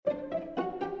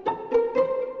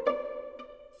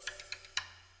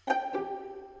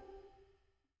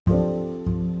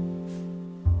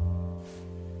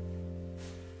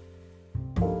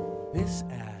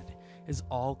is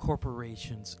all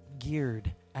corporations geared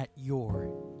at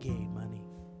your gay money.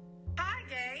 Hi,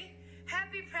 gay.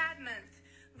 Happy Pride Month.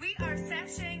 We are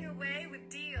sashaying away with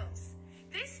deals.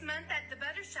 This month at the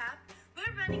Butter Shop,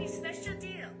 we're running a special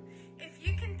deal. If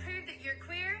you can prove that you're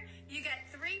queer, you get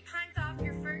 3 pints off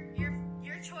your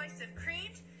choice of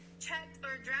creamed, chucked,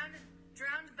 or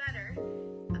drowned butter.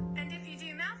 And if you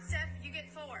do mouth stuff, you get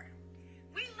 4.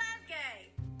 We love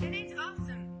gay, and it's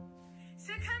awesome.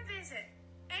 So come visit.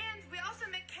 And we also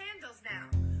make candles now.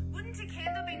 Wouldn't a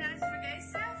candle be nice for gay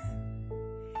stuff?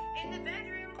 In the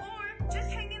bedroom or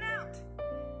just hanging out.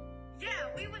 Yeah,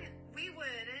 we wouldn't.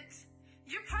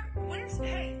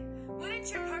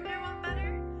 Wouldn't your partner want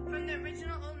butter from the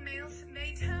original old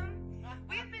maid's home?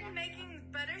 We've been making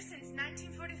butter since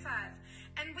 1945,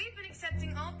 and we've been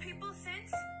accepting all people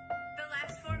since the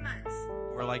last 4 months.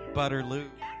 We're like Butterloo.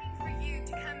 Begging for you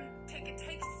to come take a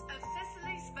taste of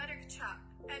Cecily's Butter Shop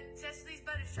at Cecily's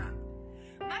Butter Shop.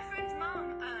 My friend's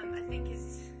mom,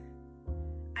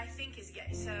 I think is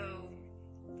gay, so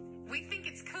we think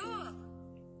it's cool.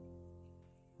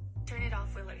 Turn it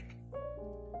off, Willard.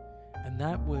 And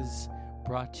that was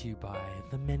brought to you by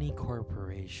the many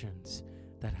corporations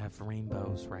that have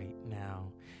rainbows right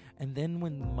now. And then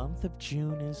when the month of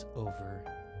June is over,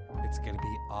 it's going to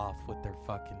be off with their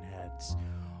fucking heads.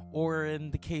 Or in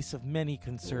the case of many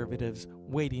conservatives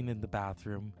waiting in the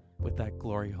bathroom with that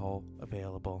glory hole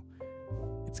available,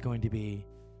 it's going to be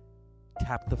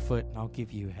tap the foot and I'll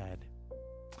give you a head.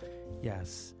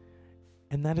 Yes.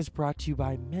 And that is brought to you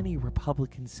by many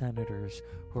Republican senators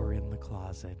who are in the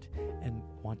closet and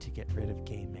want to get rid of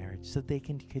gay marriage so they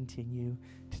can continue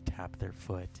to tap their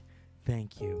foot.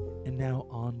 Thank you. And now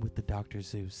on with the Dr.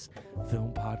 Zeus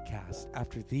Film Podcast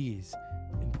after these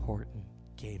important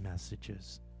gay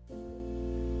messages.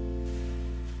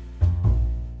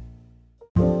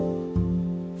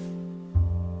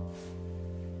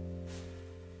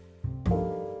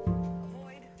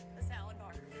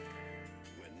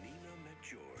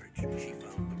 She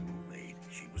found the roommate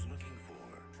she was looking for.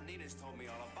 Nina's told me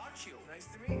all about you. Nice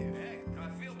to meet you. Hey, I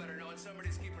feel better knowing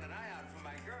somebody's keeping an eye out for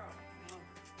my girl.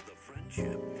 The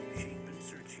friendship she'd been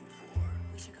searching for.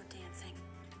 We should go dancing.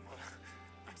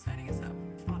 I'm signing us up.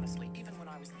 Honestly, even when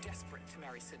I was desperate to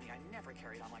marry Sydney, I never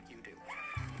carried on like you do.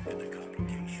 And a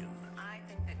complication I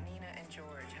think that Nina and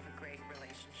George have a great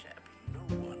relationship. no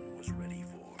one was ready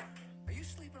for. Are you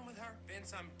sleeping with her?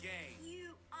 Vince, I'm gay.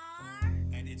 You are?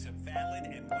 And it's a valid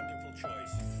and wonderful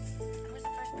choice. Who was the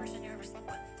first person you ever slept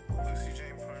with? Lucy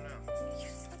Jane Parnell. You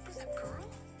slept with a girl?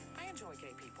 I enjoy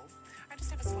gay people. I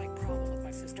just have a slight problem with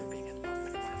my sister being in love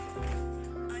with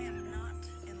Mark. I am not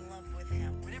in love with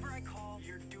him. Whenever I call,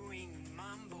 you're doing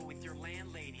mambo with your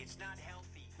landlady. It's not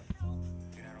healthy.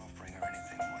 You're not offering her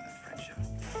anything more than friendship.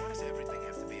 Why does everything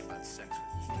have to be about sex?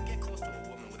 You can get close to a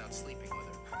woman without sleeping with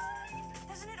her.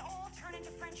 Doesn't it all turn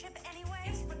into friendship anyway?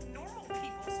 Yes, but normal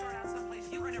people start out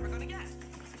someplace you were never going to get.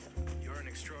 You're an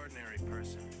extraordinary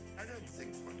person. I don't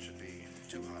think one should be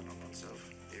too hard on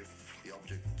oneself if the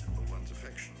object of one's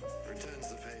affection returns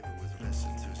the favor with less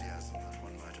enthusiasm than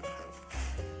one might have hoped.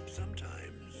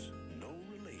 Sometimes no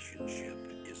relationship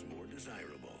is more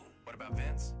desirable. What about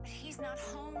Vince? He's not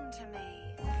home to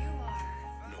me. You are.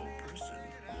 No person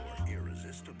more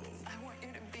irresistible I want you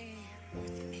to be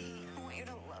with me. I want you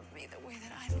to love me the way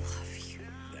that I love you.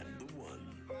 than the one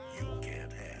you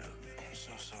can't have. I'm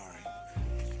so sorry.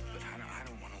 But I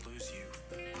don't want to lose you.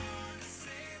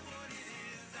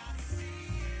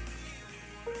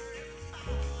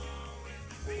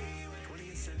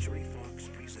 20th Century Fox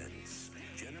presents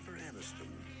Jennifer Aniston,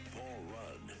 Paul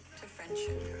Rudd, To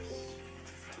friendship.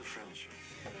 To friendship.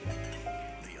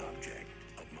 the object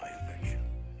of my affection.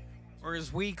 Or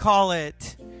as we call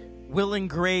it, Will and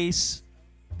Grace,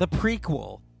 the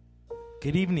prequel.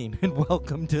 Good evening and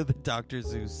welcome to the Dr.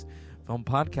 Zeus Film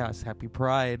Podcast. Happy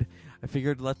Pride. I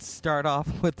figured let's start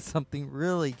off with something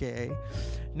really gay.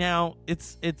 Now,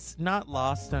 it's not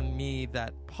lost on me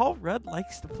that Paul Rudd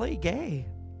likes to play gay.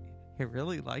 He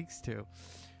really likes to.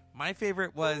 My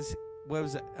favorite was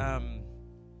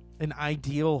An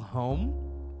Ideal Home,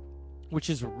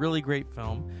 which is a really great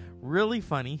film. Really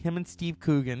funny. Him and Steve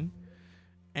Coogan.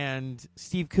 And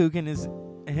Steve Coogan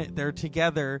they're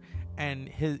together, and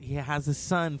he has a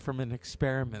son from an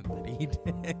experiment that he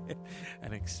did.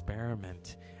 An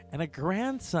experiment. And a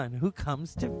grandson who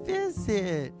comes to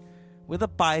visit with a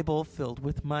Bible filled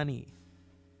with money.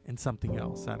 And something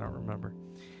else, I don't remember.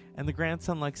 And the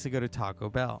grandson likes to go to Taco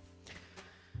Bell.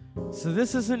 So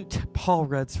this isn't Paul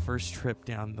Rudd's first trip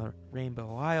down the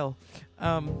rainbow aisle.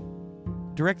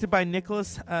 Directed by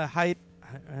Nicholas Hyde.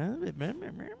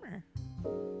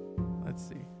 Let's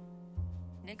see.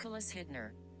 Nicholas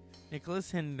Hidner.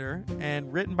 Nicholas Hinder,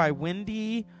 and written by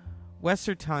Wendy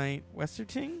Westerting.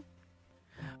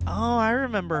 Oh, I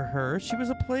remember her. She was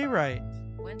a playwright.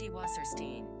 Wendy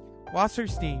Wasserstein.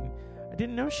 I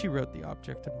didn't know she wrote The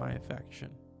Object of My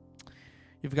Affection.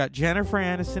 You've got Jennifer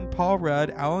Aniston, Paul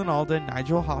Rudd, Alan Alda,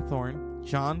 Nigel Hawthorne,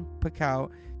 John Pachow,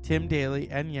 Tim Daly,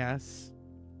 and yes,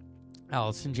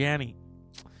 Allison Janney.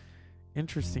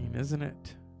 Interesting, isn't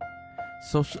it?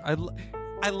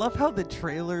 I love how the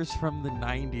trailers from the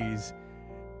 90s,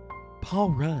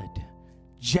 Paul Rudd,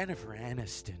 Jennifer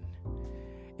Aniston,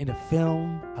 in a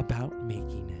film about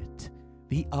making it,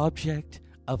 The Object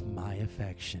of My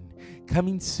Affection,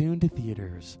 coming soon to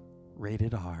theaters,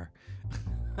 rated R.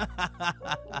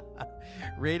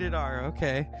 Rated R,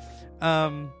 okay.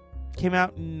 Came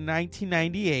out in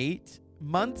 1998,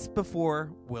 months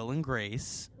before Will and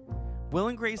Grace. Will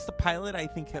and Grace, the pilot, I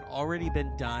think had already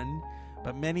been done,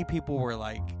 but many people were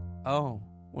like, oh,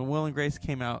 when Will and Grace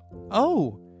came out,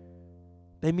 oh,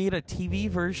 they made a TV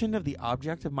version of The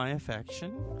Object of My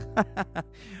Affection?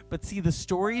 But see, the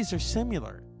stories are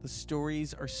similar.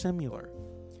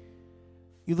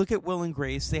 You look at Will and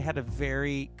Grace, they had a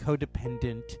very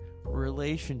codependent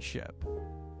relationship,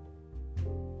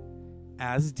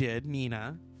 as did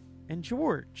Nina and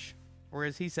George. Or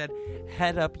as he said,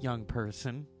 head up, young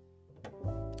person.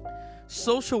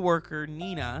 Social worker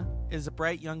Nina is a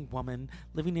bright young woman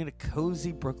living in a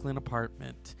cozy Brooklyn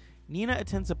apartment. Nina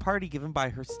attends a party given by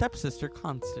her stepsister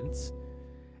Constance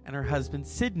and her husband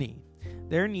Sidney.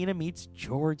 There Nina meets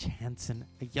George Hansen,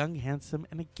 a young, handsome,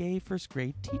 and a gay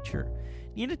first-grade teacher.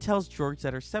 Nina tells George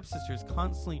that her stepsister is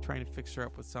constantly trying to fix her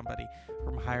up with somebody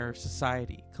from higher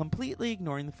society, completely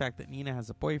ignoring the fact that Nina has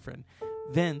a boyfriend,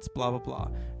 Vince, blah, blah, blah.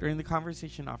 During the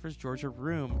conversation, offers George a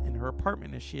room in her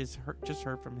apartment as she has just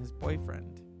heard from his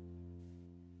boyfriend.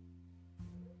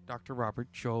 Dr.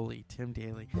 Robert Joly, Tim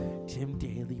Daly. Tim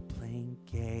Daly playing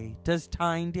gay. Does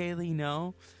Tyne Daly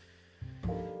know?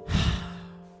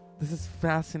 This is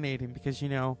fascinating because, you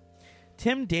know,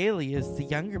 Tim Daly is the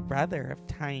younger brother of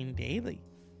Tyne Daly.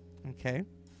 Okay?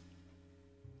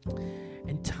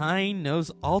 And Tyne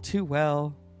knows all too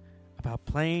well about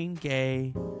playing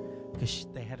gay because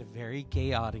they had a very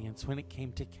gay audience when it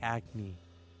came to Cagney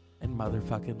and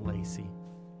motherfucking Lacey.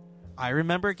 I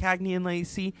remember Cagney and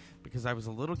Lacey because I was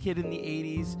a little kid in the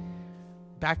 80s.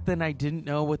 Back then I didn't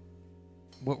know what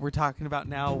we're talking about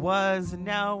now was, and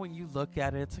now when you look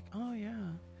at it, it's like, oh yeah,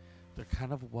 there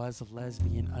kind of was a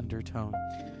lesbian undertone.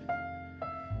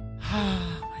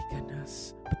 My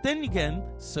goodness. But then again,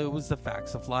 so was The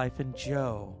Facts of Life and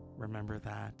Joe. Remember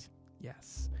that?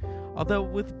 Yes. Although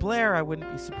with Blair, I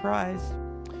wouldn't be surprised.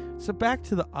 So back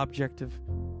to The Object of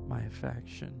My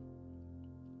Affection.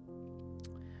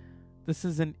 This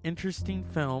is an interesting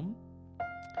film.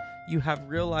 You have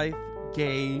real-life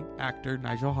gay actor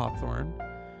Nigel Hawthorne,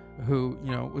 who,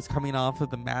 you know, was coming off of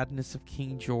the madness of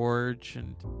King George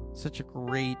and such a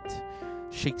great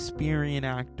Shakespearean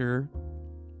actor.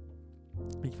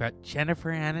 You've got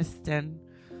Jennifer Aniston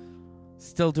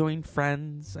still doing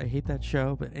Friends. I hate that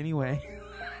show, but anyway.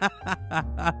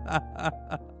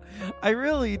 I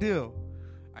really do.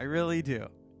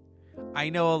 I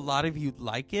know a lot of you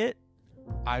like it.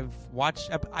 I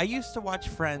used to watch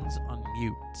Friends on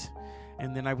mute,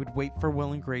 and then I would wait for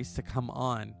Will and Grace to come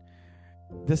on.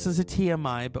 This is a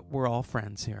TMI, but we're all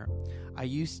friends here. I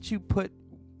used to put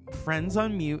Friends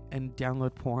on mute and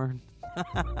download porn.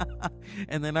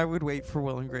 And then I would wait for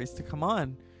Will and Grace to come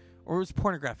on. Or it was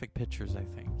pornographic pictures, I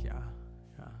think. Yeah.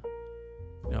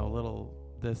 You know, a little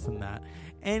this and that.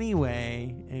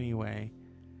 Anyway.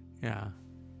 Yeah.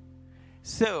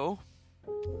 So,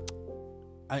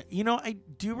 I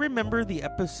do remember the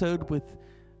episode with,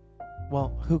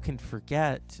 well, who can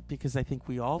forget? Because I think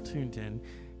we all tuned in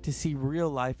to see real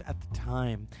life at the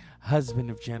time,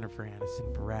 husband of Jennifer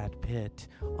Aniston, Brad Pitt,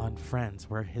 on Friends,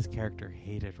 where his character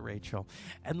hated Rachel.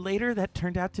 And later that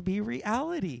turned out to be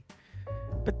reality.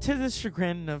 But to the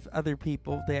chagrin of other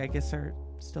people, they, I guess, are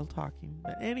still talking.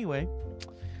 But anyway,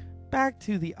 back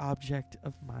to The Object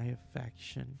of My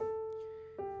Affection.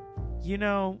 You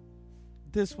know,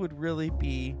 this would really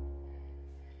be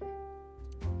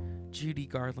Judy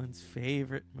Garland's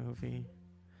favorite movie.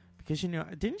 Because, you know,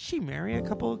 didn't she marry a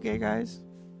couple of gay guys?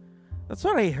 That's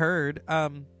what I heard. Or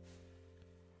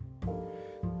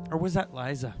was that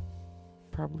Liza?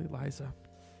 Probably Liza.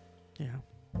 Yeah.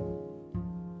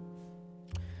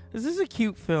 This is a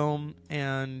cute film,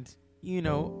 and, you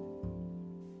know,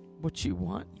 what you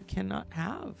want, you cannot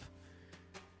have.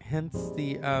 Hence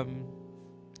the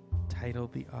title,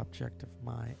 The Object of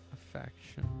My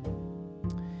Affection.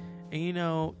 And you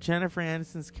know, Jennifer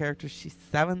Aniston's character, she's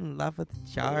so in love with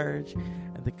George,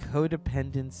 and the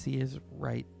codependency is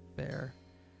right there.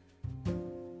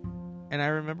 And I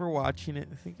remember watching it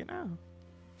and thinking, oh,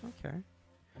 okay.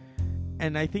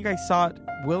 And I think I saw it,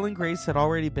 Will and Grace had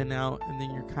already been out, and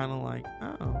then you're kind of like,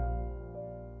 oh.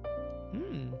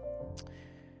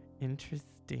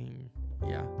 Interesting.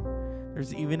 Yeah.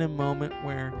 There's even a moment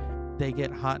where they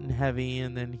get hot and heavy,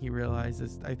 and then he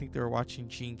realizes, I think they were watching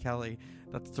Gene Kelly.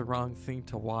 That's the wrong thing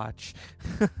to watch.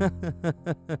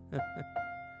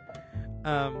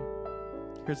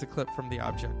 Here's a clip from The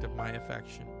Object of My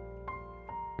Affection.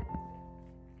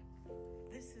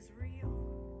 This is real.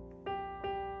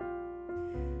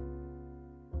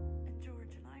 And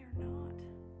George and I are not.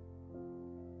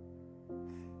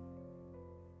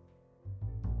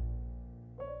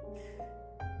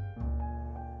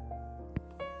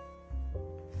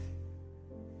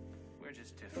 We're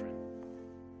just different.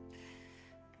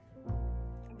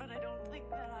 But I don't think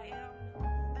that I am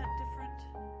that different.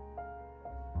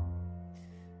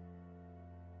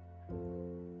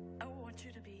 I want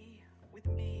you to be with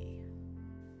me.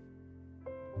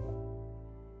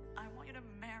 I want you to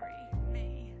marry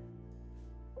me.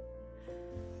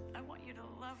 I want you to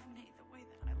love me the way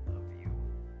that I love you.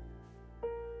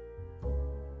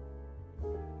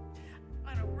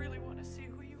 I don't really want to see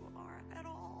who you are at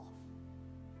all.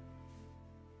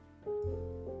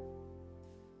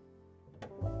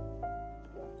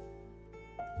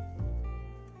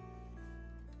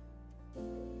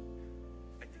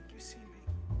 I think you see me.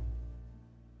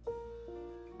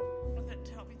 Well, then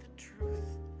tell me the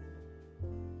truth.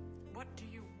 What do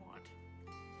you want?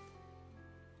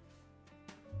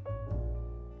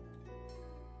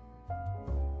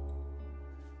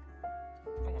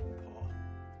 I want Paul.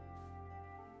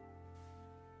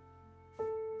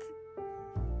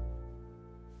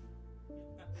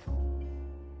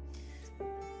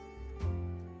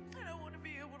 I don't want to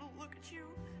be able to look at you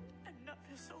and not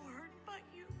feel so hurt by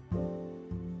you.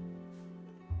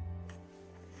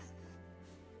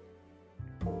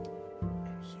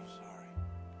 I'm so sorry.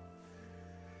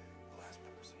 The last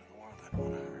person in the world I'd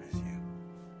want to hurt is you.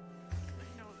 I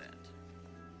know that.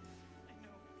 I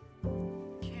know.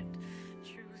 You can't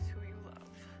choose who you love.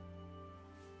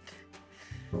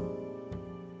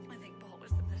 I think Paul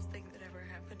was the best thing that ever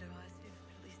happened to us. You know,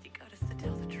 at least he got us to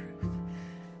tell the truth.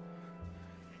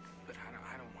 But I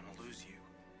don't want to lose you.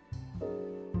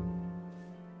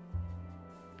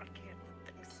 I can't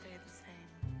let things stay the same.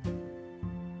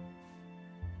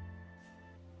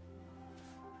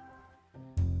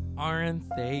 Aren't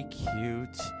they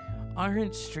cute?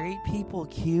 Aren't straight people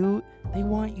cute? They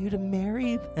want you to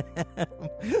marry them.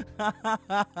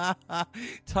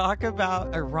 Talk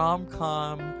about a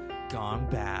rom-com gone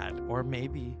bad, or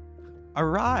maybe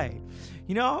awry.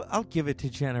 You know, I'll give it to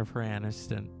Jennifer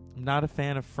Aniston. I'm not a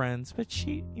fan of Friends, but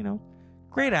she, you know,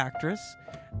 great actress.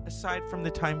 Aside from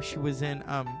the time she was in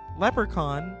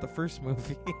Leprechaun, the first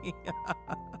movie.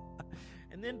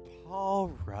 And then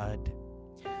Paul Rudd.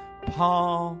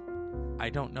 Paul, I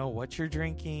don't know what you're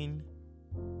drinking.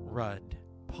 Rudd.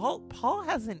 Paul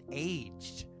hasn't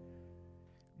aged.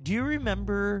 Do you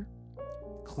remember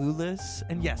Clueless?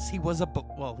 And yes, he was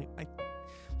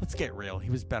let's get real. He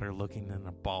was better looking than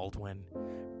a Baldwin.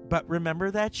 But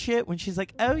remember that shit when she's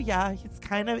like, oh yeah, he's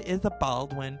kind of is a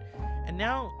Baldwin. And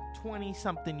now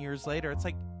 20-something years later, it's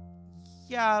like,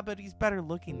 yeah, but he's better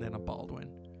looking than a Baldwin.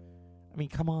 I mean,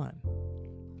 come on.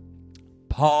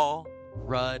 Paul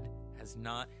Rudd has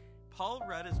not. Paul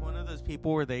Rudd is one of those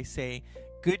people where they say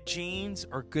good genes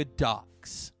or good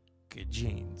docs. Good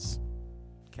genes.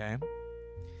 Okay?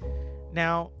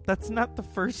 Now, that's not the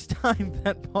first time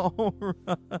that Paul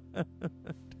Rudd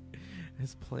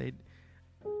has played.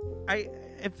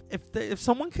 If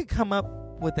someone could come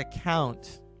up with a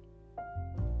count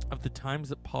of the times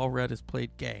that Paul Rudd has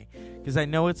played gay, because I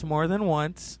know it's more than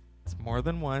once. It's more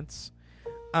than once.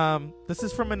 This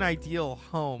is from An Ideal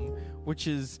Home, which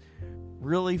is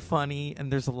really funny,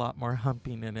 and there's a lot more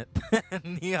humping in it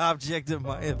than The Object of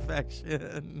My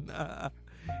Affection.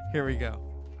 Here we go.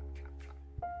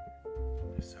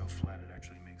 It's so flat it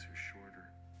actually makes her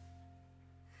shorter.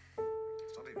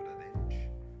 It's not even an inch.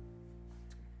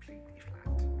 It's completely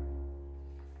flat.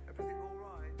 Everything all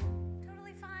right?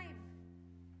 Totally fine.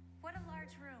 What a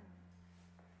large room.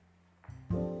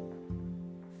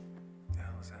 The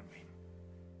hell does that mean?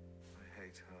 I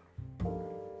hate her.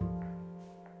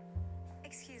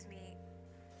 Excuse me.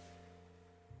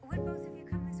 Would both of you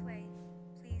come this way,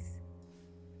 please?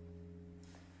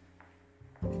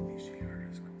 Can you see her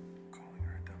as calling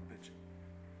her a dumb bitch?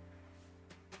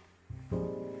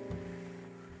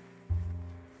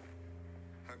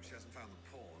 Hope she hasn't found the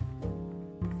porn.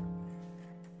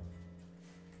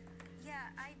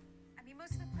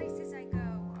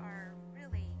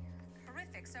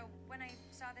 when I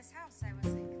saw this house, I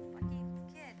was like, lucky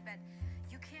kid, but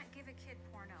you can't give a kid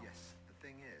porno. Yes, the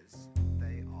thing is,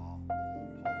 they are all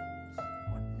holes.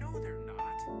 What? No, they're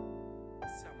not.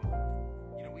 Some of them.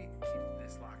 You know, we keep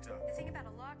this locked up. The thing about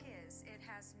a lock is, it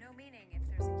has no meaning if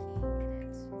there's a key in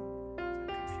it.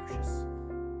 Confucius.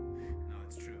 No,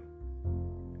 it's true.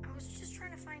 I was just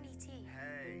trying to find E.T.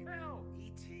 Hey, No.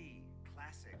 E.T.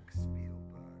 Classic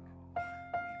Spielberg.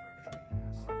 Weaver of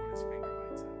dreams. I like when his finger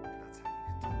lights up. That's how you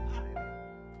can tell an alien.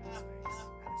 And his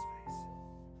face.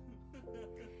 And his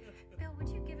face. Bill, would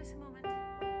you give us a moment?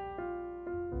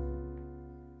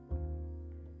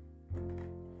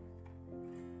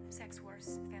 Sex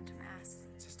Wars, Phantom Ass.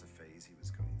 It's just a phase he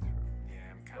was going through.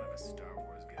 Yeah, I'm kind of a Star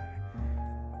Wars guy.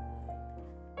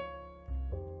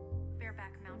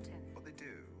 Bareback Mountain. What they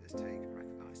do is take a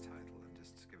recognized title and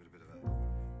just give it a bit of a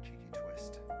cheeky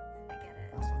twist. I get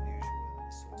it. That's unusual, and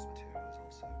the source material is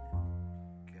also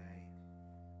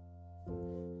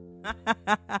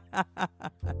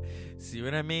gay. See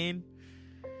what I mean?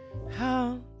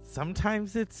 How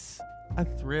sometimes it's a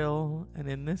thrill, and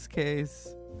in this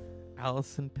case,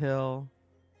 Allison Pill.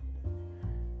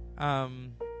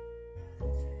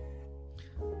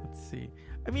 Let's see.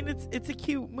 I mean, it's a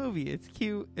cute movie. It's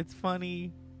cute. It's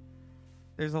funny.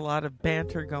 There's a lot of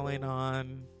banter going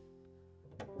on.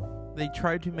 They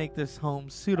tried to make this home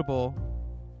suitable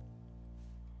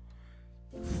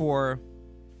for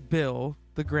Bill,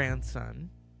 the grandson.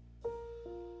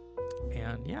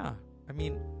 And yeah, I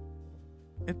mean,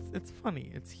 it's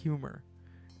funny. It's humor.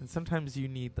 And sometimes you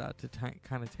need that to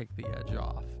kind of take the edge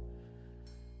off.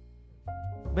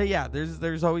 But yeah,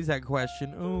 there's always that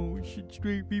question, oh, should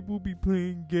straight people be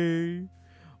playing gay?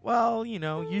 Well, you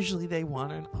know, usually they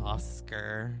want an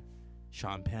Oscar.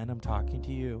 Sean Penn, I'm talking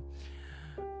to you.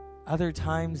 Other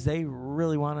times they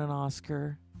really want an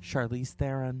Oscar. Charlize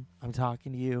Theron, I'm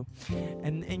talking to you.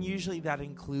 And usually that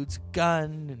includes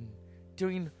gun and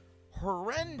doing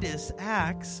horrendous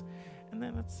acts. And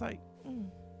then it's like,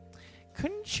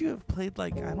 couldn't you have played,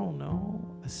 like, I don't know,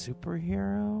 a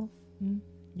superhero?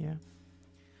 Yeah.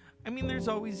 I mean, there's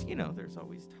always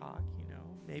talk,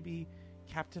 maybe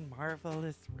Captain Marvel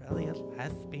is really a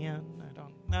lesbian. I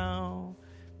don't know.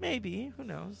 Maybe. Who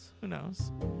knows?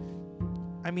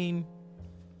 I mean,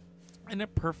 in a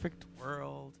perfect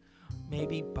world,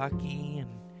 maybe Bucky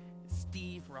and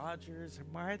Steve Rogers are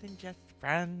more than just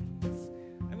friends.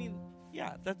 I mean,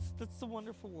 yeah, that's the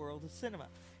wonderful world of cinema.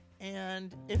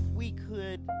 And if we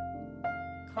could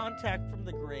contact from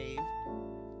the grave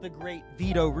the great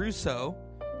Vito Russo.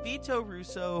 Vito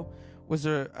Russo was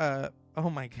oh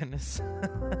my goodness.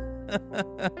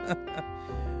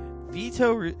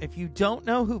 If you don't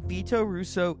know who Vito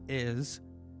Russo is,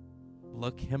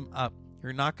 look him up.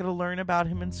 You're not going to learn about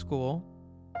him in school.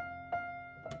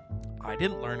 I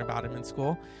didn't learn about him in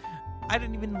school. I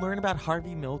didn't even learn about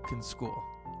Harvey Milk in school.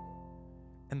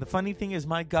 And the funny thing is,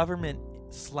 my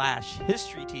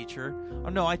government/history teacher, oh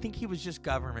no, I think he was just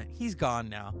government. He's gone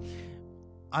now.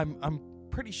 I'm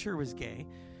pretty sure was gay.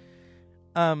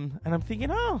 And I'm thinking,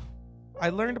 oh, I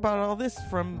learned about all this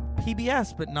from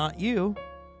PBS, but not you.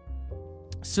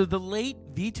 So the late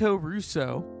Vito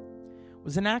Russo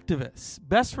was an activist,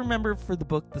 best remembered for the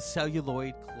book The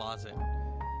Celluloid Closet,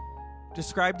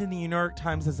 described in the New York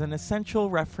Times as an essential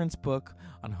reference book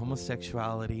on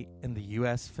homosexuality in the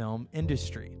U.S. film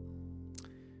industry.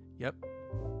 Yep.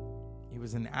 He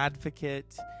was an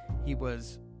advocate. He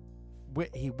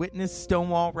witnessed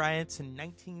Stonewall riots in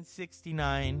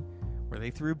 1969, where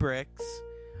they threw bricks.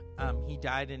 He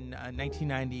died in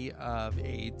 1990 of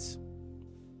AIDS.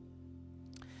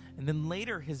 And then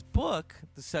later, his book,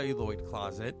 The Celluloid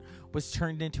Closet, was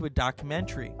turned into a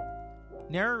documentary,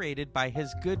 narrated by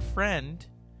his good friend,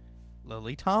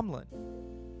 Lily Tomlin.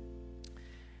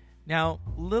 Now,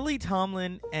 Lily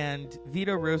Tomlin and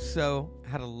Vito Russo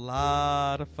had a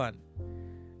lot of fun.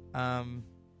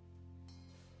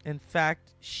 In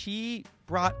fact, she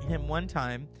brought him one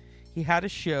time. He had a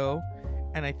show,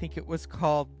 and I think it was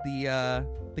called the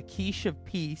Quiche of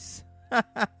Peace.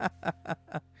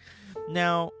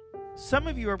 Now, some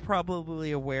of you are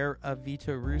probably aware of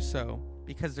Vito Russo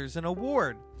because there's an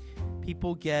award.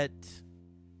 People get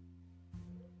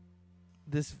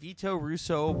this Vito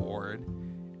Russo award,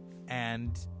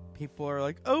 and people are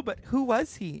like, oh, but who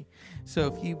was he?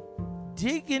 So if you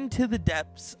dig into the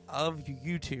depths of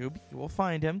YouTube, you will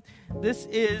find him.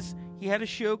 He had a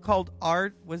show called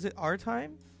was it Our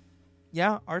Time?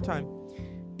 Yeah, Our Time,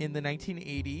 in the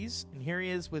 1980s. And here he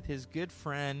is with his good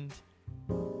friend,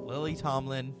 Lily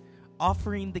Tomlin,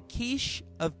 offering the Quiche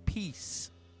of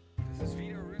Peace. This is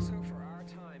Vito Russo for Our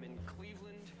Time in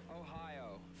Cleveland,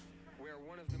 Ohio, where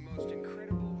one of the most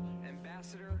incredible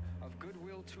ambassador of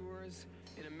will tours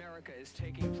in America is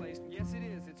taking place. Yes, it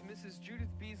is. It's Mrs. Judith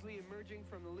Beasley emerging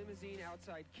from the limousine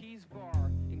outside Keys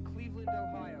Bar in Cleveland,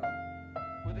 Ohio,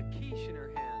 with a quiche in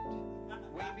her hand,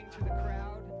 waving to the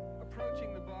crowd,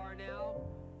 approaching the bar now,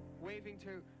 waving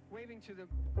to the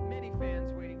many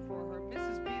fans waiting for her.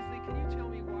 Mrs. Beasley, can you tell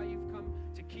me why you've come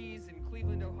to Keys in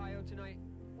Cleveland, Ohio tonight?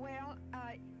 Well,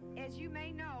 as you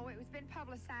may know, it was been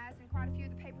publicized in quite a few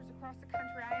of the papers across the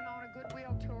country. I am on a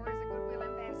goodwill tour as a goodwill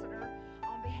ambassador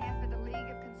on behalf of the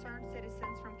League of Concerned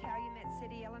Citizens from Calumet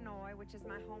City, Illinois, which is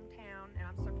my hometown, and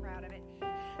I'm so proud of it.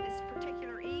 This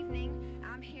particular evening,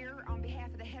 I'm here on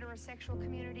behalf of the heterosexual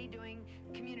community doing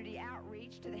community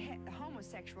outreach to the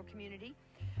homosexual community,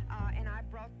 and I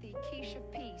brought the quiche of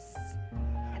peace,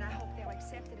 and I hope they'll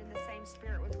accept it in the same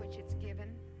spirit with which it's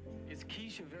given. Is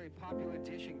quiche a very popular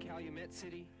dish in Calumet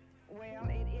City? Well,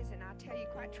 it isn't. I'll tell you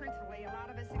quite truthfully, a lot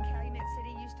of us in Calumet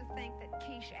City used to think that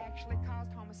quiche actually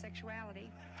caused homosexuality.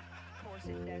 Of course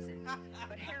it doesn't.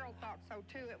 But Harold thought so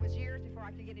too. It was years before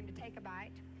I could get him to take a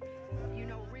bite. You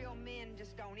know, real men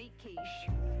just don't eat quiche.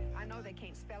 I know they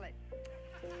can't spell it.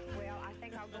 Well, I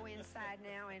think I'll go inside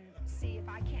now and see if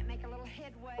I can't make a little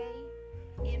headway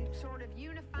in sort of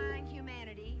unifying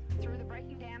humanity through the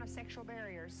breaking down of sexual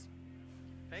barriers.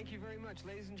 Thank you very much,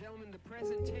 ladies and gentlemen. The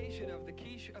presentation of the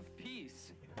quiche of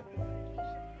peace.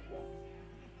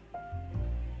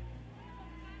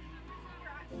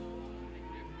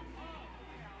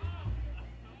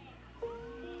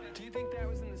 Do you think that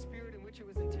was in the spirit in which it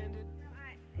was intended?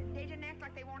 They didn't act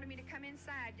like they wanted me to come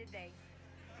inside, did they?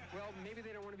 Well, maybe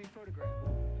they don't want to be photographed.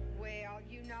 Well,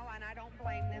 you know, and I don't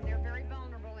blame them. They're very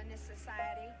vulnerable in this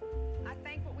society. I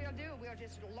think what we'll do, we'll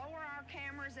just lower our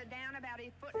cameras down about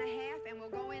 1.5 feet, and we'll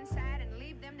go inside and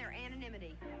leave them their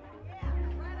anonymity.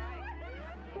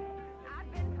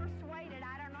 I've been persuaded,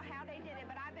 I don't know how they did it,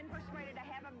 but I've been persuaded to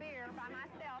have a beer by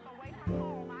myself away from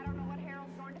home. I don't know what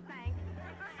Harold's going to think,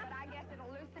 but I guess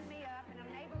it'll loosen me up and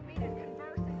enable me to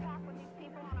converse and talk with these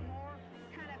people on a more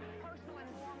kind of personal and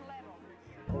warm level.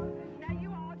 Now you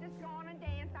all just go on and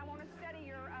dance. I want to study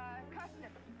your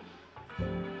customs.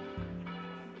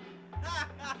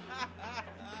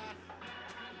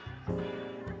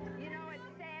 You know, it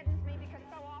saddens me because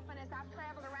so often as I've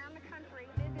traveled around the country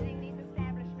visiting these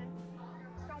establishments,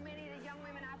 so many of the young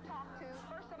women I've talked to,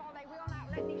 first of all, they will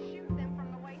not let me shoot them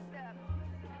from the waist up.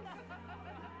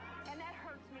 And that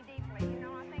hurts me deeply. You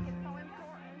know, I think it's so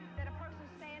important that a person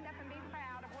stand up and be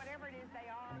proud of whatever it is they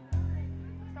are.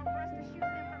 So for us to shoot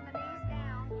them from the knees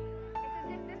down, it's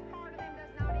as if this part of them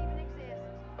does not even exist.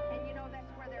 And you know that's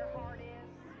where their heart is.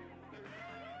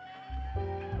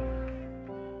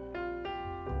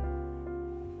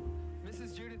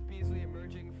 Mrs. Judith Beasley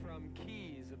emerging from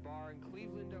Keys, a bar in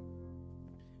Cleveland.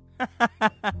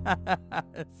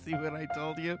 See what I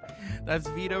told you? That's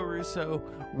Vito Russo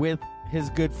with his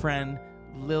good friend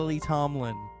Lily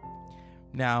Tomlin.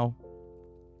 Now,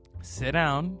 sit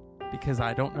down, because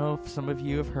I don't know if some of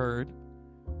you have heard.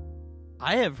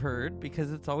 I have heard,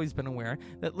 because it's always been aware,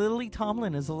 that Lily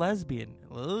Tomlin is a lesbian.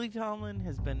 Lily Tomlin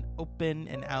has been open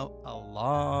and out a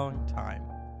long time.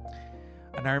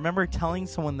 And I remember telling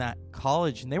someone that in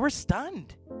college, and they were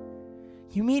stunned.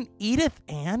 You mean Edith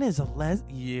Ann is a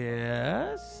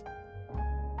Yes.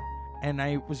 And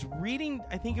I was reading,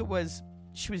 I think it was,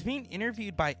 she was being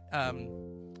interviewed by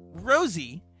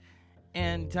Rosie,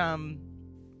 and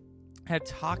had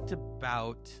talked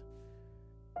about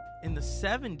in the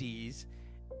 70s,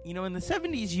 you know, in the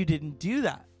 70s you didn't do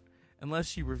that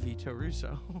unless you were Vito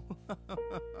Russo.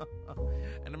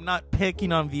 And I'm not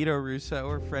picking on Vito Russo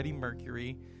or Freddie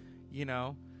Mercury, you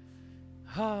know.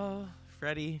 Oh,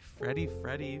 Freddie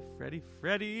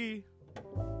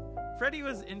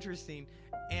was interesting,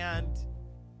 and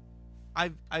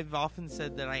I've often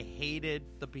said that I hated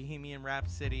the Bohemian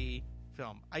Rhapsody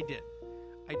film. I did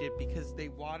because they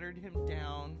watered him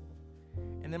down,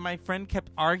 and then my friend kept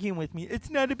arguing with me. It's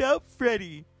not about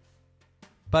Freddie,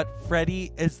 but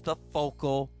Freddie is the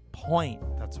focal point.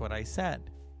 That's what I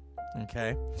said.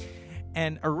 Okay,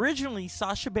 and originally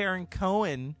Sacha Baron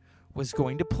Cohen was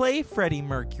going to play Freddie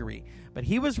Mercury, but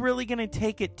he was really going to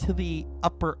take it to the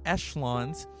upper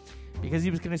echelons because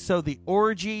he was going to show the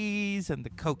orgies and the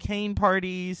cocaine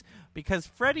parties, because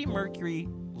Freddie Mercury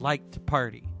liked to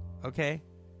party, okay?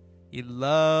 He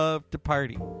loved to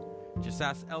party. Just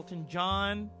ask Elton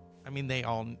John. I mean, they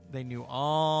knew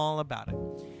all about it.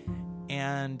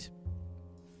 And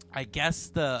I guess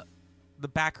the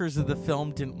backers of the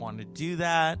film didn't want to do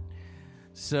that.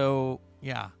 So,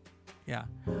 yeah.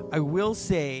 I will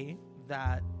say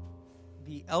that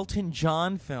the Elton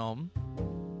John film,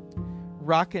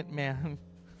 Rocket Man,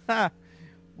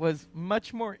 was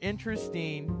much more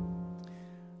interesting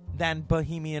than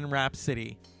Bohemian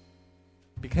Rhapsody,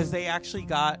 because they actually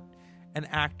got an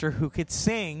actor who could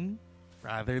sing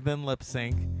rather than lip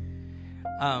sync,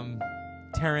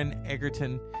 Taron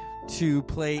Egerton, to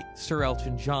play Sir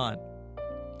Elton John.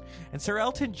 And Sir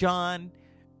Elton John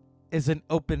is an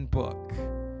open book.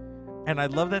 And I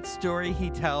love that story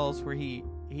he tells where he's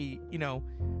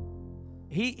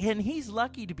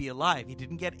lucky to be alive. He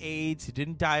didn't get AIDS. He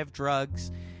didn't die of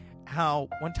drugs. How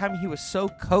one time he was so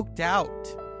coked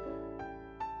out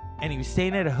and he was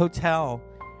staying at a hotel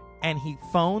and he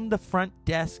phoned the front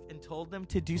desk and told them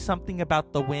to do something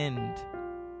about the wind.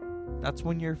 That's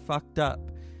when you're fucked up.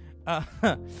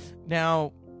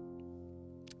 Now,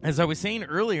 as I was saying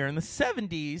earlier, in the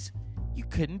 70s, you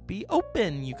couldn't be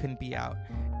open. You couldn't be out.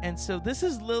 And so this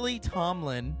is Lily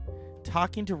Tomlin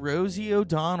talking to Rosie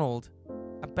O'Donnell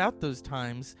about those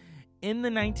times in the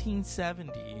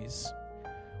 1970s.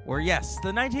 Where, yes,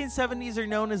 the 1970s are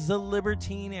known as the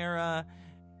libertine era.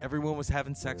 Everyone was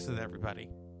having sex with everybody.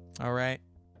 All right?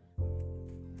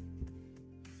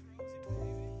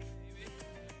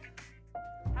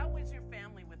 How was your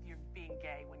family with your being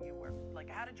gay when you were,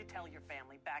 like, how did you tell your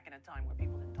family back in a time where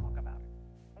people didn't talk about it?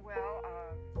 Well,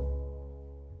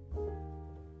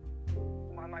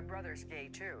 my brother's gay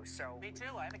too, so... Me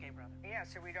too, I have a gay brother. Yeah,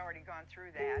 so we'd already gone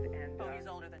through that, and... Oh, he's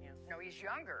older than you? No, he's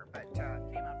younger, but...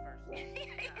 Came out first.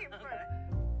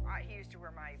 He used to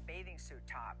wear my bathing suit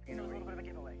top. You know, a little bit of a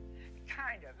giveaway.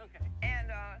 Kind of. Okay. And,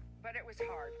 but it was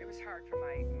hard. It was hard for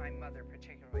my mother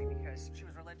particularly because... She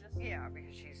was religious? Yeah,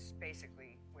 because she's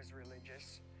basically was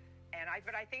religious.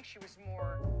 But I think she was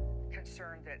more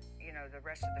concerned that, you know, the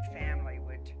rest of the family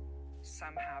would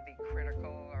somehow be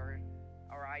critical or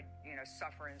I'd, you know,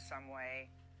 suffer in some way.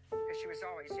 Because she was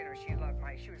always, you know, she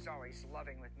was always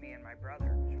loving with me and my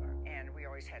brother. Sure. And we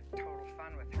always had total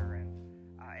fun with her.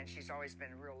 And she's always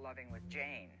been real loving with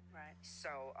Jane. Right.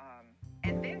 So,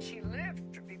 and then she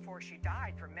lived before she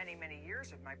died for many, many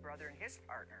years with my brother and his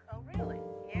partner. Oh, really?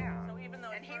 Yeah. So even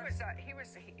though... And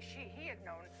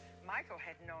Michael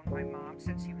had known my mom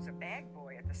since he was a bag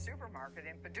boy at the supermarket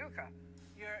in Paducah.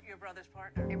 Your brother's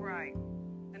partner? Right.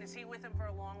 And is he with him for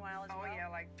a long while as well? Oh, yeah,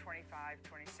 like 25,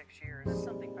 26 years. There's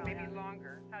something probably... Maybe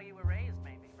longer. How you were raised,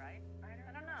 maybe, right?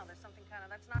 I don't know. There's something kind of...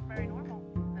 That's not very normal.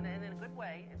 And in a good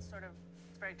way, it's sort of...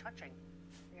 It's very touching.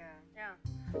 Yeah. Yeah.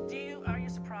 Are you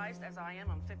surprised, as I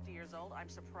am? I'm 50 years old. I'm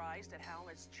surprised at how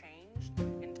it's changed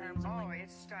in terms of... Oh,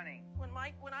 it's stunning. When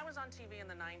I was on TV in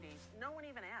the 90s, no one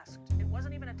even asked. It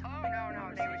wasn't even a topic. Oh,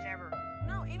 no, they would never...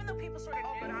 No, even though people sort of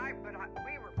knew. But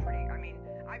we were pretty... I mean,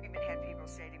 I've even had people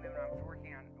say to me when I was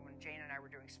working on... When Jane and I were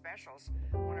doing specials,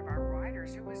 one of our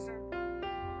writers, who was a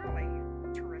really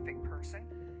terrific person,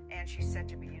 and she said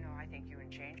to me, you know, I think you and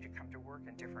Jane should come to work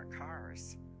in different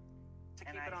cars. To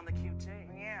keep it on the QT.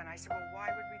 Yeah, and I said, well, why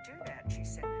would we do that? And she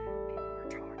said, people are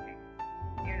talking.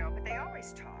 You know, but they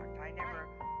always talked. It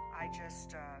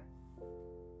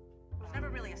was never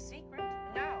really a secret.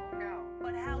 No.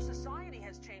 But how society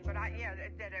has changed. But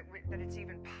that it's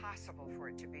even possible for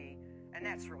it to be, and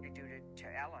that's really due to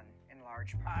Ellen in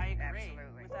large part. I agree.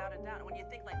 Absolutely. Without a doubt. When you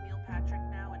think like Neil Patrick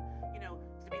now and, you know,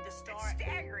 to be the star. It's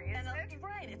staggering, isn't it?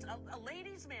 Right. It's a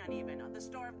ladies' man even, the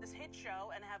star of this hit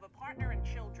show, and have a partner and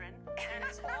children, and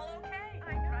it's all okay.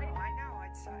 I know. Right? I know.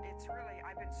 It's really,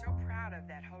 I've been so proud of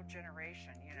that whole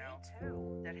generation, you know. Me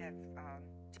too. That have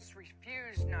just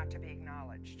refused not to be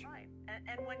acknowledged. Right.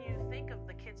 And when you think of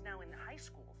the kids now in high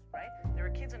schools, right? There are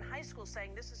kids in high school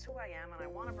saying, this is who I am, and I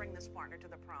want to bring this partner to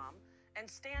the prom, and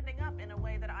standing up in a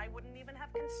way that I wouldn't even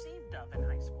have conceived of in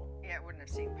high school. Yeah, it wouldn't have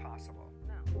seemed possible.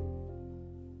 No.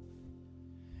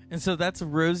 And so that's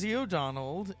Rosie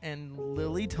O'Donnell and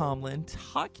Lily Tomlin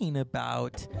talking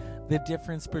about the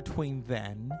difference between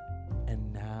then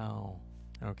and now.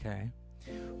 Okay?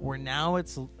 Where now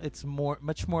it's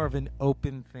much more of an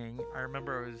open thing. I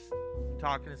remember I was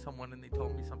talking to someone and they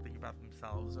told me something about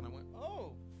themselves and I went,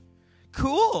 "Oh,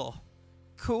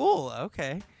 cool,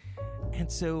 okay."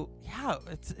 And so, yeah,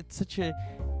 it's such a,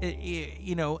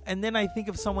 you know, and then I think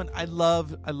of someone, I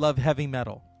love heavy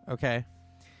metal, okay?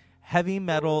 Heavy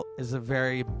metal is a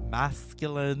very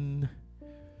masculine,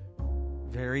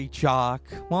 very jock,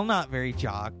 well, not very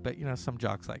jock, but, you know, some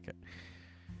jocks like it.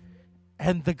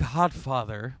 And The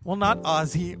Godfather, well, not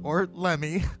Ozzy or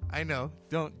Lemmy, I know,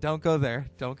 don't go there,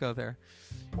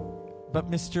 but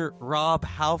Mr. Rob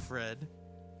Halford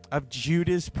of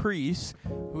Judas Priest,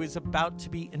 who is about to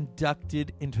be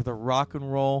inducted into the Rock and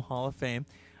Roll Hall of Fame.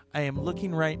 I am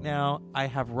looking right now. I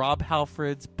have Rob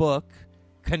Halford's book,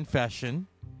 Confession.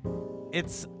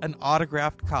 It's an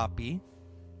autographed copy.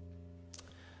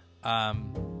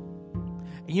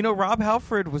 You know, Rob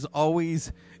Halford was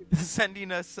always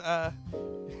sending us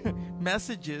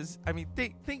messages. I mean,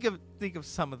 think of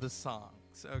some of the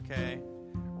songs, okay?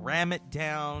 Ram It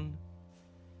Down,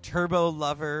 Turbo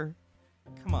Lover.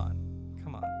 Come on.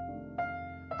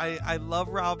 I love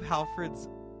Rob Halford's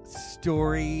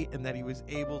story and that he was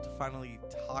able to finally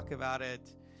talk about it.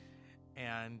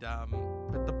 And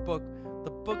but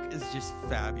the book is just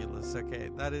fabulous.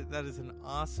 Okay, that is an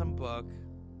awesome book.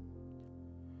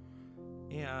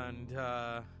 And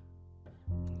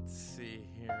let's see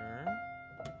here.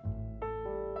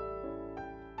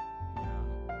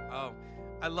 Yeah. Oh,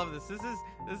 I love this. This is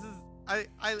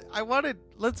I wanted.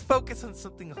 Let's focus on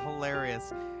something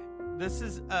hilarious. This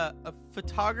is a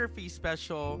photography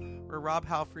special where Rob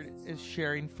Halford is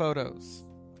sharing photos.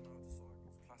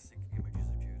 Classic images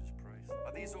of Judas Priest.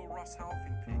 Are these all Ross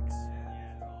Halfin pics?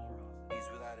 Yeah, all Ross. He's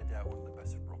without a doubt one of the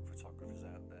best rock photographers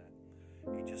out there.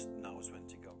 He just knows when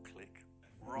to go click.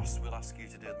 Ross will ask you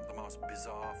to do the most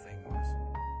bizarre things.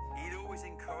 He'd always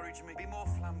encourage me, be more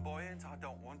flamboyant. I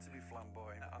don't want to be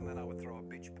flamboyant. And then I would throw a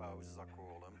bitch pose, as I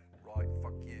call them. Right,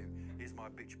 fuck you. Here's my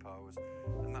bitch pose.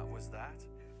 And that was that.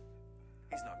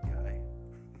 He's not gay.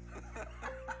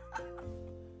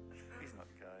 He's not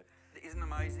gay. Isn't it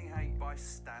amazing how by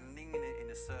standing in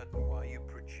a certain way you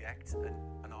project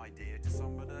an idea to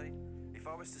somebody? If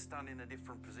I was to stand in a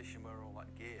different position where all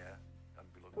that gear,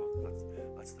 I'd be like,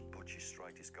 well, that's the butchest,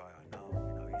 straightest guy I know.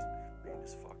 You know, he's mean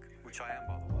as fuck. Which I am,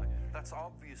 by the way. That's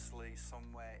obviously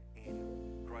somewhere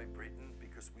in Great Britain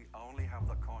because we only have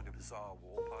that kind of bizarre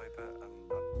wallpaper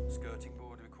and that skirting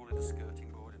board. We call it a skirting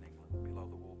board in England, below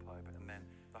the wallpaper. And then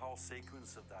the whole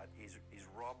sequence of that is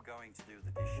Rob going to do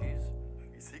the dishes?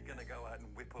 Is he going to go out and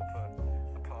whip up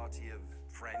a party of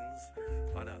friends?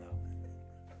 I don't know.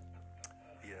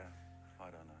 Yeah, I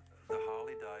don't know. The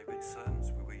Harley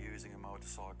Davidsons, we were using a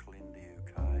motorcycle in the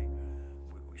UK.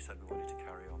 We said we wanted to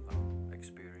carry on that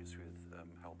experience with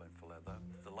Hellbent for Leather.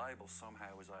 The label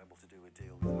somehow was able to do a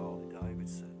deal with Harley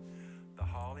Davidson. The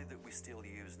Harley that we still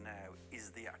use now is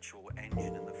the actual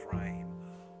engine and the frame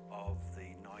of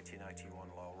the 1981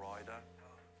 Lowrider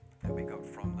that we got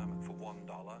from them for $1.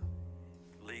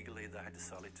 Legally, they had to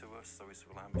sell it to us, so we said,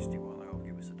 well, how much do you want? They'll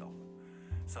give us $1.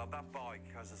 So that bike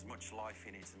has as much life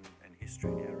in it and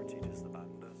history and heritage as the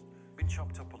band does. Been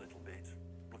chopped up a little bit,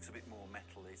 looks a bit more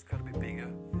metal-y. It's got a bit bigger,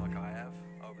 like I have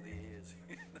over the years.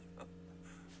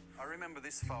 I remember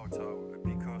this photo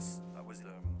because that was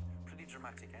a pretty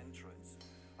dramatic entrance.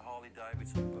 A Harley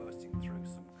Davidson bursting through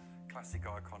some classic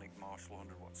iconic Marshall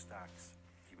 100-watt stacks.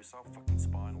 He was so fucking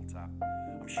Spinal Tap.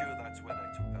 I'm sure that's where they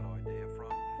took that idea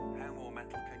from. How more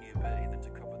metal can you be than to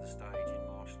cover the stage in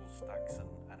Marshall stacks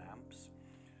and amps?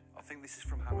 I think this is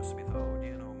from Hammersmith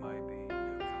Odeon or maybe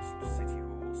Newcastle City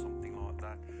Hall, something like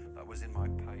that. That was in my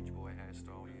page boy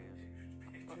hairstyle years.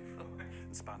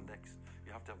 And spandex.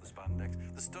 You have to have the spandex.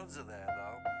 The studs are there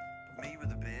though. Me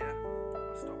with a beer.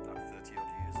 I stopped that 30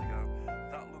 odd years ago.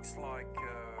 That looks like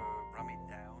Ram It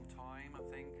Down time, I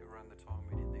think, around the time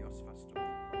we did the Oz Festival.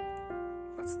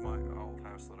 That's my old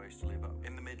house that I used to live at.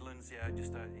 In the Midlands, yeah,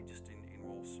 just in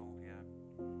Walsall, yeah.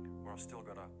 Where I've still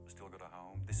got a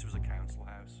home. This was a council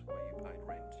house where you paid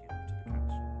rent, you know, to the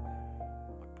council.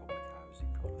 Like public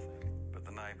housing kind of thing. But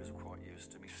the neighbours were quite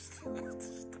used to me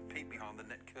just to peek behind the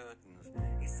net curtains.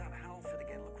 He's Sam Halford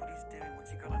again, look what he's doing,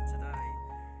 what's he got on today?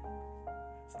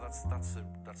 So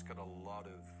that's got a lot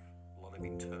of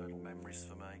internal memories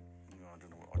for me. You know,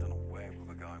 I don't know where we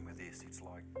were going with this. It's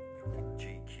like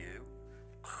GQ.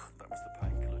 That was the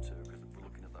Painkiller too, because we're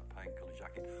looking at that Painkiller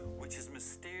jacket, which has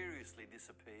mysteriously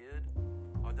disappeared.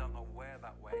 I don't know where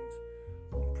that went.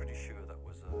 I'm pretty sure that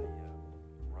was a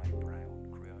Ray Brown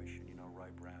creation. You know,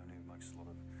 Ray Brown, who makes all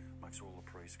the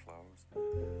Priest clothes.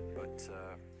 But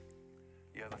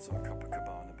yeah, that's on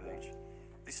Copacabana Beach.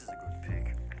 This is a good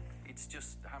pick. It's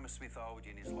just Hammersmith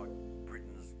Odeon is like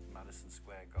Britain's Madison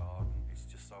Square Garden. It's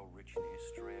just so rich in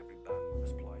history. Every band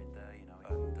has played there, you know.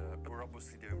 And but we're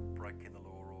obviously doing Breaking the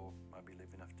Law or maybe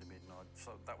Living After Midnight.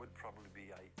 So that would probably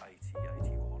be 80,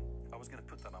 81. I was going to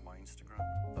put that on my Instagram.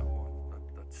 That one.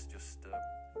 That's just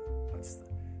that's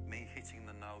me hitting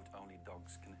the note only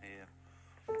dogs can hear.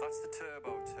 That's the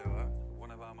Turbo Tour,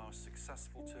 one of our most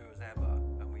successful tours ever,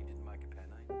 and we didn't make a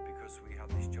penny because we had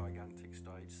this gigantic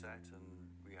stage set and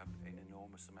we had an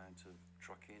enormous amount of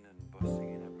trucking and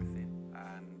busing and everything,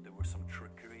 and there was some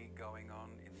trickery going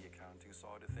on in the accounting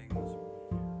side of things,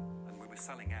 and we were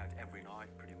selling out every night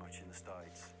pretty much in the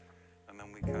States, and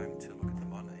then we came to look at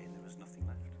the money and there was nothing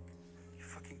left. You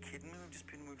fucking kidding me?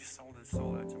 We've just sold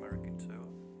out American tour.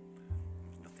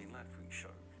 There's nothing left. We can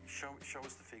show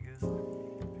us the figures.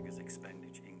 Figures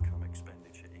expenditure, income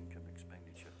expenditure, 0,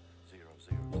 0,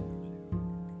 0, 0.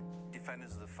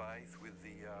 Defenders of the Faith with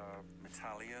the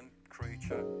Metallian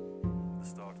creature. At the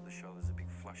start of the show, there's a big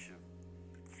flash of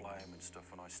flame and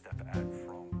stuff, and I step out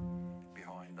from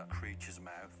behind that creature's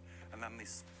mouth, and then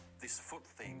this foot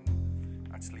thing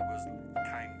actually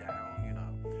came down, you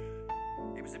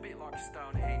know. It was a bit like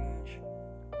Stonehenge,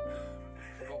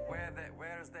 but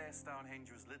whereas their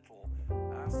Stonehenge was little,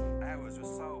 ours was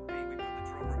so big. We put the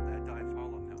drummer up there, Dave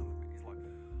Holland, and he's like,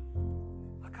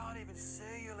 I can't even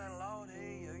see you, let alone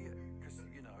hear you, because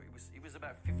you know it was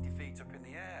about 50 feet up in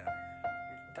the air.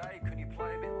 Dave, can you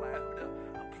play a bit louder?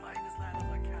 I'm playing as loud as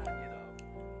I can, you know.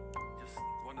 Just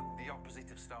one of the opposite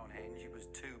of Stonehenge. It was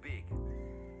too big.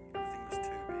 Everything was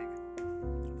too big. I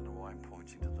don't know why I'm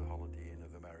pointing to the Holiday Inn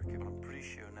of America, but I'm pretty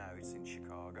sure now it's in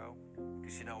Chicago.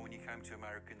 Because you know, when you came to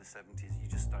America in the 70s, you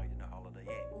just stayed in a Holiday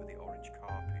Inn with the orange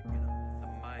carpet, you know. The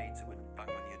maids would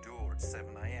bang on your door at 7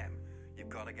 a.m. You've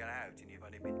got to get out, and you've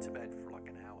only been to bed for like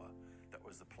an hour. That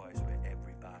was the place where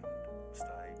every band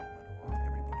stayed, no matter what.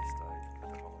 Everybody stayed at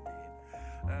the Holiday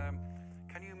Inn.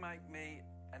 Can you make me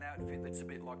an outfit that's a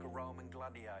bit like a Roman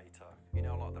gladiator? You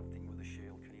know, like that thing with the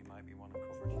shield. Can you make me one and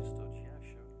cover your studs? Yeah,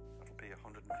 sure. That'll be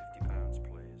 £150,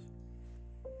 please.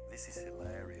 This is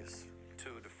hilarious.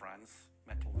 Tour de France,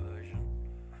 metal version.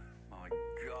 My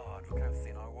God, look how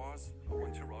thin I was. I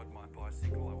want to ride my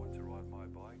bicycle. I want to ride my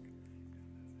bike.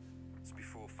 It's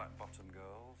before Fat Bottom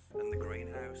Girls and the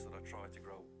greenhouse that I tried to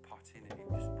grow pot in, and it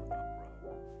just would not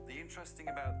grow. The interesting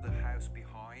about the house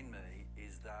behind me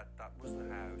is that was the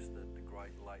house that the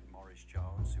great late Maurice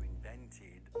Jones, who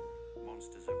invented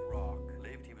Monsters of Rock,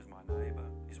 lived. He was my neighbour.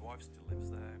 His wife still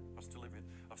lives there. I've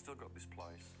still got this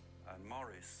place. And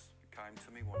Maurice came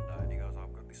to me one day and he goes,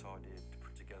 I've got this idea to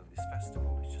put together this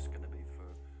festival. It's just going to be for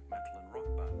metal and rock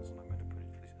bands, and I'm going to put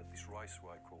it at this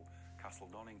raceway called Castle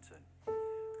Donington.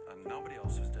 And nobody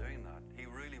else was doing that. He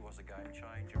really was a game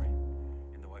changer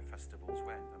in the way festivals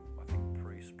went, and I think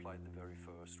Priest played the very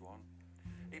first one.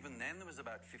 Even then there was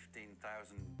about 15,000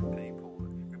 people.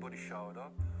 Everybody showed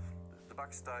up. The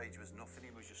backstage was nothing,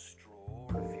 it was just straw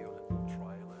and a few little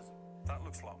trailers. That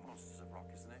looks like Monsters of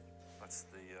Rock, isn't it? That's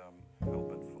the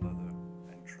Albert Fuller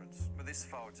entrance. With this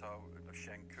photo of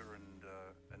Schenker and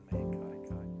me and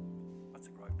KK. That's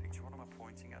a great picture. What am I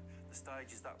pointing at? The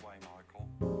stage is that way, Michael.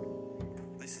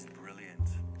 This is brilliant.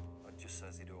 It just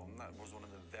says it all. And that was one of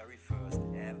the very first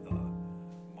ever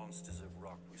Monsters of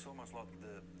Rock. It's almost like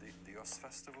the US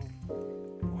Festival.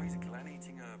 Why is Glenn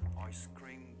eating a ice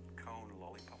cream cone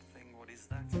lollipop thing? What is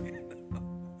that?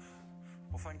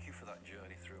 Well, thank you for that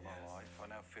journey through my life. I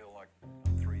now feel like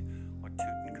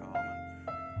Tutankhamun.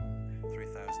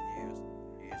 3,000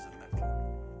 years of metal.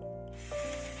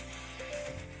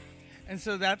 And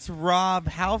so that's Rob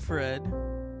Halford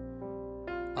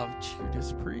of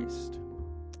Judas Priest.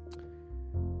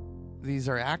 These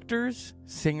are actors,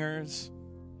 singers,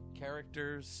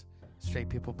 characters, straight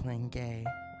people playing gay,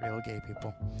 real gay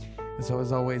people. And so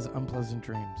as always, unpleasant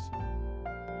dreams.